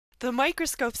The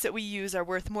microscopes that we use are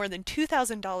worth more than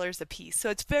 $2,000 a piece,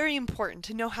 so it's very important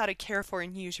to know how to care for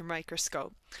and use your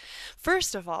microscope.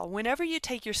 First of all, whenever you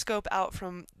take your scope out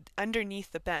from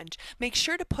underneath the bench, make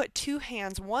sure to put two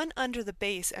hands, one under the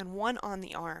base and one on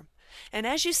the arm. And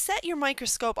as you set your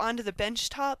microscope onto the bench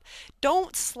top,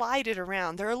 don't slide it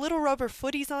around. There are little rubber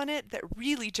footies on it that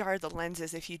really jar the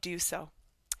lenses if you do so.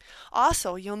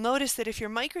 Also, you'll notice that if your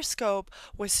microscope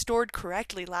was stored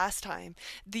correctly last time,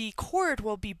 the cord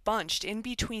will be bunched in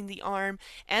between the arm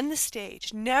and the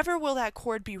stage. Never will that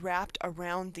cord be wrapped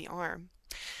around the arm.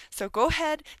 So go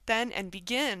ahead then and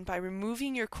begin by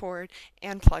removing your cord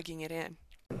and plugging it in.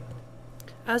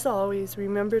 As always,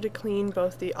 remember to clean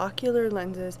both the ocular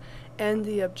lenses and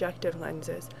the objective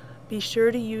lenses. Be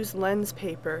sure to use lens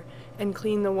paper and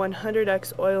clean the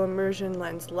 100x oil immersion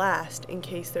lens last in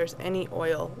case there's any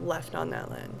oil left on that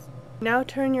lens. Now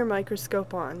turn your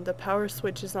microscope on. The power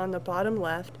switch is on the bottom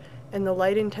left and the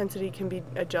light intensity can be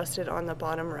adjusted on the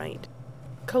bottom right.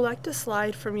 Collect a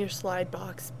slide from your slide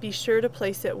box. Be sure to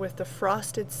place it with the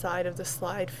frosted side of the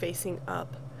slide facing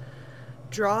up.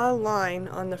 Draw a line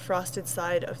on the frosted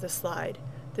side of the slide.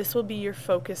 This will be your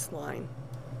focus line.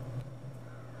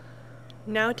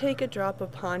 Now take a drop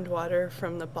of pond water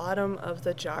from the bottom of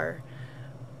the jar.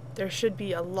 There should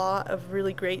be a lot of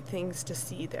really great things to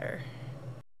see there.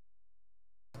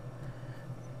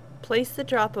 Place the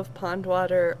drop of pond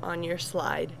water on your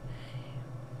slide.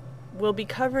 We'll be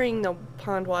covering the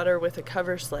pond water with a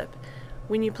cover slip.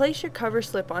 When you place your cover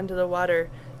slip onto the water,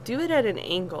 do it at an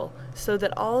angle so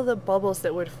that all of the bubbles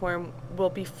that would form will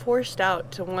be forced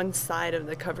out to one side of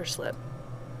the cover slip.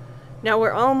 Now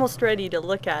we're almost ready to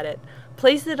look at it.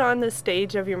 Place it on the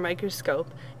stage of your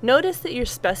microscope. Notice that your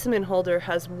specimen holder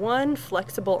has one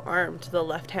flexible arm to the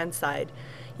left-hand side.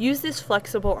 Use this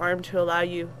flexible arm to allow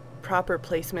you proper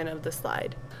placement of the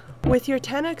slide. With your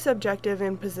 10x objective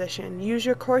in position, use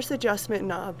your coarse adjustment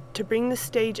knob to bring the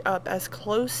stage up as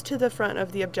close to the front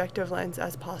of the objective lens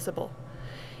as possible.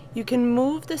 You can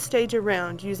move the stage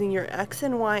around using your X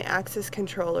and Y axis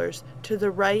controllers to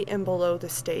the right and below the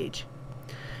stage.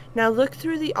 Now look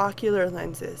through the ocular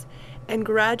lenses and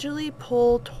gradually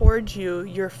pull towards you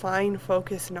your fine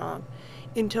focus knob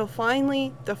until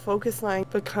finally the focus line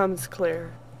becomes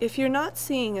clear. If you're not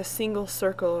seeing a single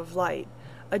circle of light,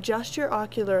 adjust your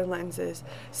ocular lenses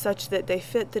such that they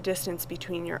fit the distance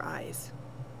between your eyes.